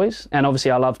Sturt boys. And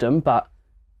obviously I loved them, but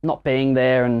not being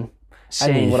there and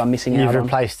seeing what I'm missing out on. You've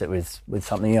replaced it with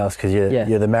something else because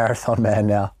you're the marathon man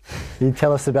now. Can you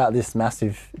tell us about this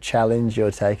massive challenge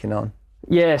you're taking on?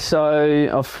 Yeah, so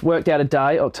I've worked out a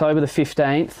date, October the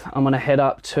 15th. I'm going to head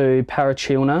up to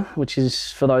Parachilna, which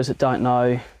is, for those that don't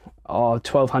know,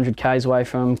 1,200 k's away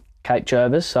from Cape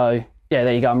Jervis. So, yeah,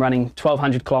 there you go. I'm running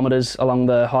 1,200 kilometres along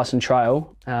the Hyson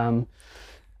Trail,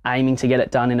 aiming to get it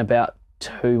done in about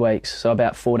 2 weeks, so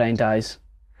about 14 days.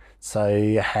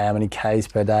 So how many k's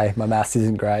per day? My maths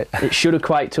isn't great. It should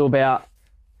equate to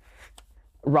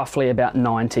roughly about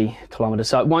 90 kilometres.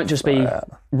 So it won't just be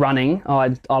running.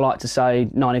 I like to say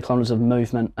 90 kilometres of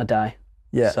movement a day.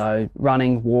 Yeah. So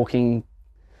running, walking,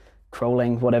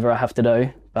 crawling, whatever I have to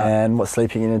do. And what's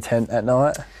sleeping in a tent at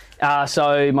night?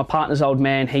 So my partner's old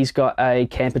man, he's got a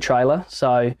camper trailer.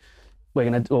 So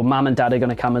mum and dad are going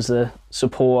to come as the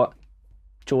support.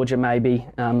 Georgia maybe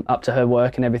up to her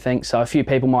work and everything. So a few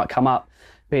people might come up,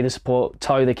 be the support,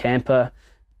 tow the camper,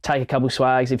 take a couple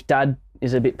swags. If dad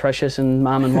is a bit precious and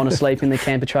mum and want to sleep in the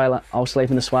camper trailer, I'll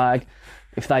sleep in the swag.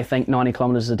 If they think 90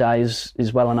 kilometres a day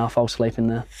is well enough, I'll sleep in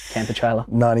the camper trailer.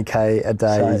 90k a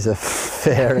day is a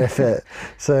fair effort.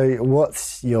 So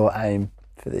what's your aim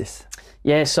for this?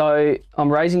 Yeah, so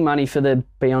I'm raising money for the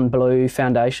Beyond Blue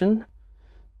Foundation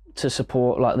to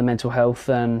support like the mental health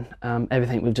and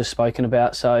everything we've just spoken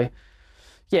about. So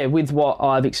yeah, with what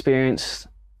I've experienced,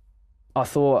 I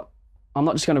thought I'm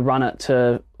not just going to run it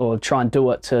or try and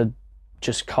do it to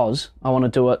just cause. I want to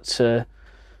do it to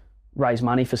raise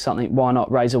money for something. Why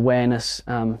not raise awareness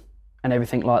and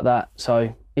everything like that?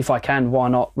 So if I can, why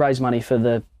not raise money for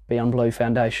the Beyond Blue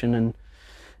Foundation?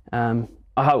 And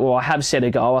I have set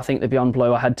a goal. I think the Beyond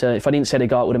Blue, if I didn't set a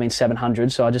goal, it would have been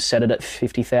 700. So I just set it at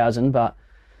 50,000, but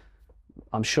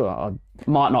I'm sure I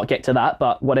might not get to that,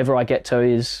 but whatever I get to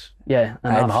is, enough.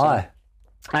 Aim high.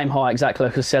 So, aim high, exactly. I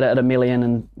could set it at 1 million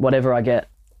and whatever I get.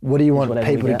 What do you want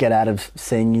people to get out of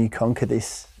seeing you conquer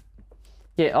this?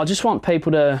 Yeah, I just want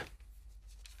people to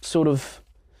sort of,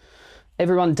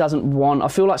 everyone doesn't want, I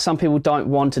feel like some people don't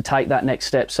want to take that next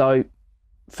step. So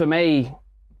for me,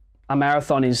 a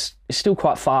marathon is still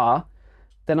quite far.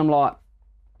 Then I'm like,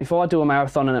 if I do a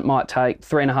marathon and it might take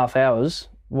 3.5 hours,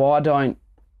 why don't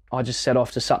I just set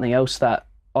off to something else that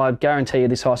I guarantee you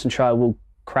this Hyson Trail will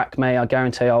crack me. I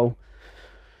guarantee I'll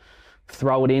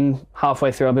throw it in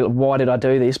halfway through. I'll be like, why did I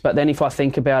do this? But then if I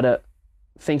think about it,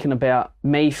 thinking about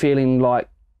me feeling like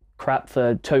crap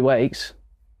for 2 weeks,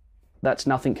 that's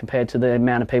nothing compared to the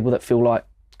amount of people that feel like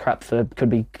crap for could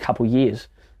be a couple of years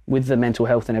with the mental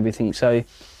health and everything. So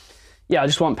yeah, I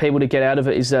just want people to get out of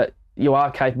it is that you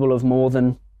are capable of more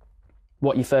than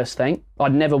what you first think.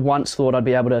 I'd never once thought I'd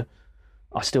be able to,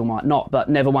 I still might not, but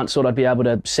never once thought I'd be able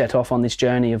to set off on this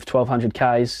journey of 1,200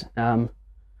 Ks.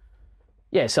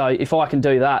 So if I can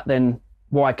do that, then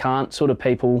why can't sort of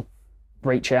people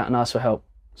reach out and ask for help?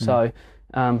 So,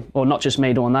 or not just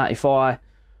me doing that. If I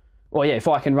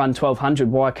can run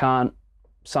 1,200, why can't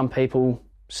some people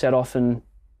set off and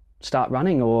start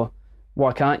running? Or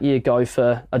why can't you go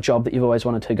for a job that you've always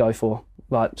wanted to go for?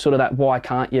 Like sort of that why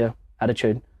can't you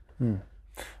attitude.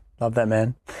 Love that,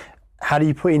 man. How do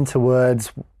you put into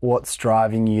words what's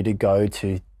driving you to go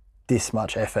to this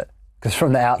much effort? Because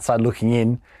from the outside looking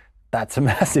in, that's a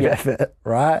massive effort,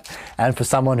 right? And for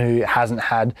someone who hasn't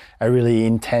had a really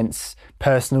intense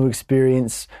personal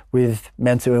experience with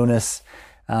mental illness,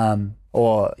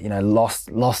 or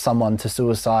lost someone to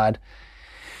suicide,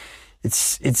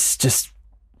 it's just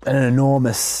an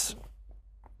enormous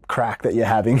crack that you're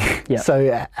having. Yep.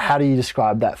 So how do you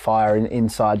describe that fire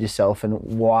inside yourself, and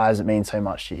why does it mean so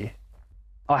much to you?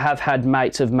 I have had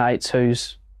mates of mates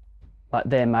whose, like,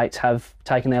 their mates have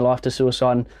taken their life to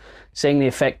suicide, and seeing the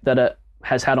effect that it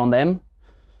has had on them.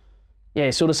 Yeah,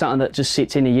 sort of something that just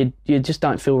sits in you. You just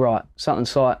don't feel right.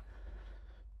 Something's like,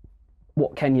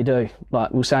 what can you do?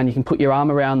 Like we were saying, you can put your arm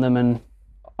around them and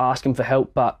ask them for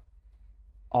help, but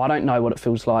I don't know what it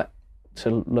feels like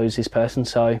to lose this person.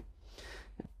 So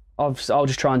I'll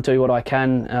just try and do what I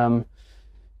can.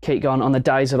 Keep going. On the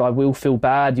days that I will feel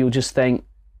bad, you'll just think,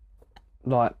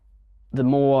 like, the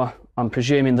more, I'm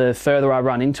presuming, the further I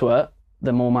run into it,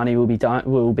 the more money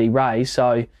will be raised.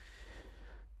 So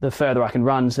the further I can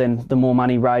run, then the more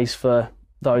money raised for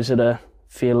those that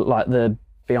feel like the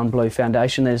Beyond Blue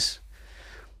Foundation. There's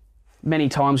many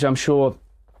times where I'm sure,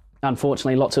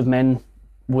 unfortunately, lots of men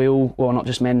will, or not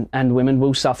just men and women,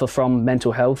 will suffer from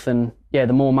mental health. And yeah,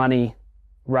 the more money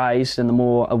raised and the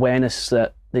more awareness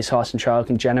that this Heist and Trail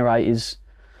can generate is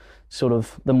sort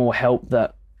of the more help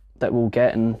that we'll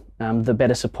get, and the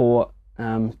better support,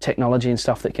 technology and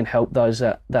stuff that can help those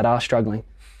that are struggling.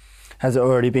 Has it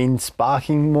already been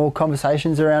sparking more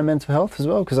conversations around mental health as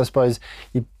well? Because I suppose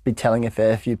you'd be telling a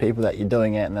fair few people that you're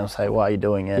doing it, and they'll say, why are you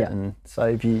doing it? Yeah. And so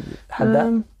have you had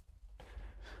that?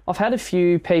 I've had a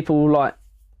few people like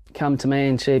come to me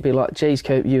and be like, geez,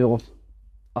 Coop,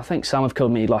 I think some have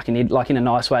called me like in a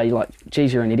nice way, like,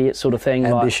 geez, you're an idiot sort of thing.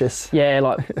 Ambitious. Like, yeah,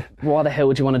 like, why the hell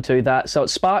would you want to do that? So it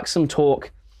sparks some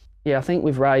talk. Yeah, I think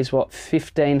we've raised,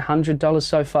 $1,500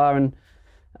 so far, and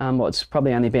it's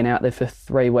probably only been out there for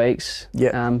 3 weeks.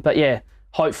 Yeah. But yeah,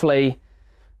 hopefully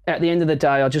at the end of the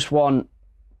day, I just want,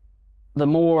 the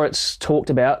more it's talked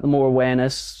about, the more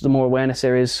awareness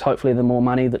there is, hopefully the more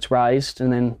money that's raised,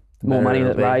 and then the more money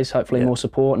that's raised, hopefully more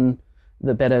support, and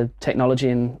the better technology,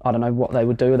 and I don't know what they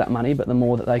would do with that money, but the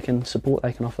more that they can support,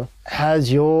 they can offer.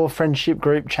 Has your friendship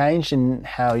group changed in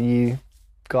how you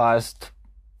guys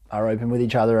are open with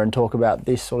each other and talk about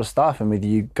this sort of stuff, and with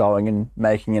you going and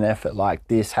making an effort like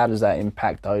this, how does that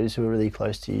impact those who are really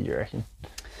close to you, do you reckon?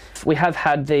 We have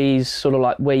had these sort of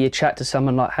like where you chat to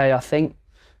someone like, hey, I think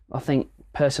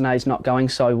person A is not going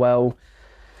so well.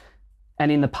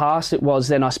 And in the past it was,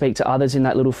 then I speak to others in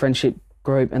that little friendship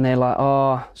group and they're like,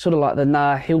 oh, sort of like the,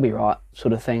 nah, he'll be right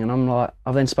sort of thing. And I'm like,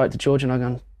 I've then spoke to George and I'm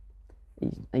going,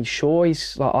 are you sure?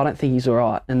 He's like, I don't think he's all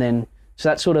right. And then, so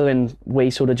that's sort of when we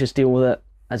sort of just deal with it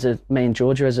as me and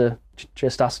Georgia,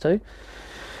 just us two.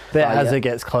 But as it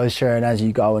gets closer and as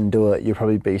you go and do it, you'll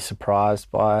probably be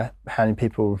surprised by how many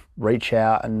people reach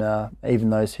out, and even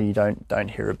those who you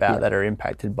don't hear about that are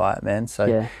impacted by it, man.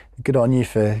 So good on you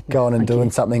for going and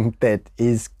doing something that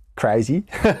is crazy.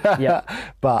 But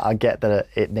I get that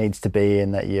it needs to be,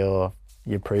 and that you're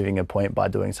proving a point by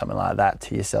doing something like that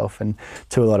to yourself and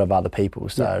to a lot of other people.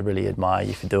 So I really admire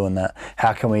you for doing that.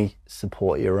 How can we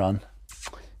support your run?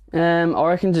 I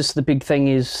reckon just the big thing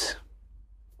is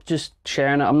just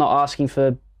sharing it. I'm not asking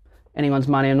for anyone's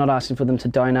money. I'm not asking for them to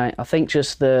donate. I think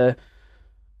just the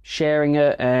sharing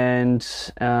it and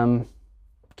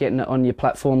getting it on your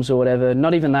platforms or whatever.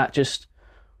 Not even that, just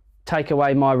take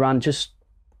away my run. Just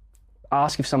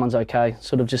ask if someone's okay.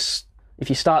 Sort of just, if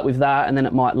you start with that, and then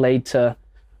it might lead to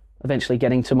eventually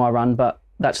getting to my run. But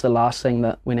that's the last thing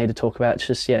that we need to talk about. It's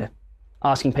just,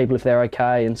 asking people if they're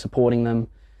okay and supporting them.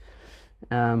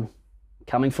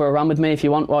 Coming for a run with me if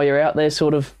you want while you're out there,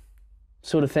 sort of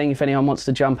thing, if anyone wants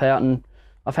to jump out. And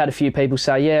I've had a few people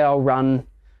say, I'll run,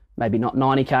 maybe not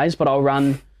 90Ks, but I'll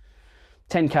run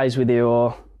 10Ks with you,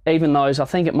 or even those. I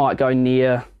think it might go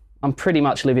near, I'm pretty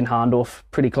much live in Harndorf,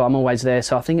 pretty close, I'm always there,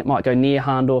 so I think it might go near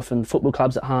Harndorf and football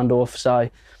clubs at Harndorf. So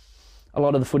a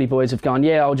lot of the footy boys have gone,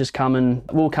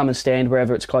 we'll come and stand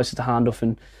wherever it's closer to Harndorf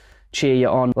and cheer you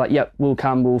on. Like,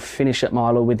 we'll finish at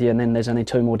Milo with you, and then there's only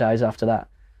 2 more days after that.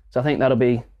 So I think that'll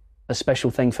be a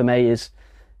special thing for me, is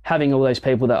having all those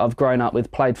people that I've grown up with,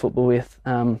 played football with,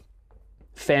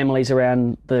 families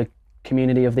around the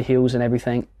community of the hills and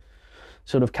everything,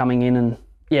 sort of coming in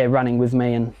running with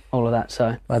me and all of that.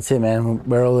 So that's it, man.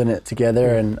 We're all in it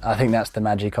together, and I think that's the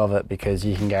magic of it, because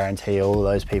you can guarantee all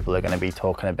those people are going to be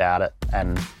talking about it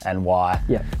and why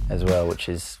as well, which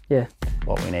is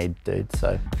what we need, dude.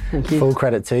 So thank you. Full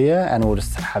credit to you, and we'll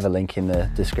just have a link in the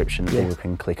description that people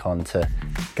can click on to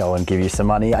go and give you some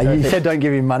money. You said don't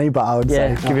give him money, but I would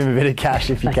say give him a bit of cash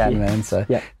if you can, man. So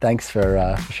thanks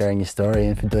for sharing your story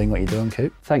and for doing what you're doing,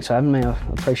 Coop. Thanks for having me. I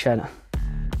appreciate it.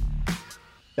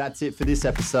 That's it for this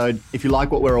episode. If you like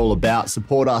what we're all about,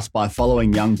 support us by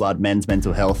following Young Blood Men's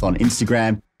Mental Health on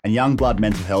Instagram and Young Blood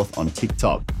Mental Health on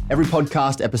TikTok. Every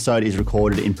podcast episode is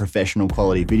recorded in professional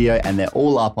quality video, and they're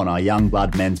all up on our Young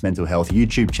Blood Men's Mental Health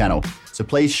YouTube channel. So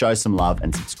please show some love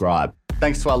and subscribe.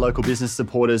 Thanks to our local business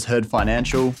supporters, Herd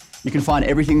Financial. You can find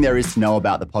everything there is to know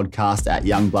about the podcast at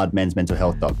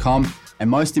youngbloodmensmentalhealth.com. And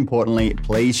most importantly,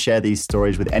 please share these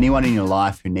stories with anyone in your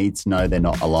life who needs to know they're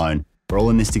not alone. We're all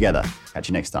in this together. Catch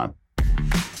you next time.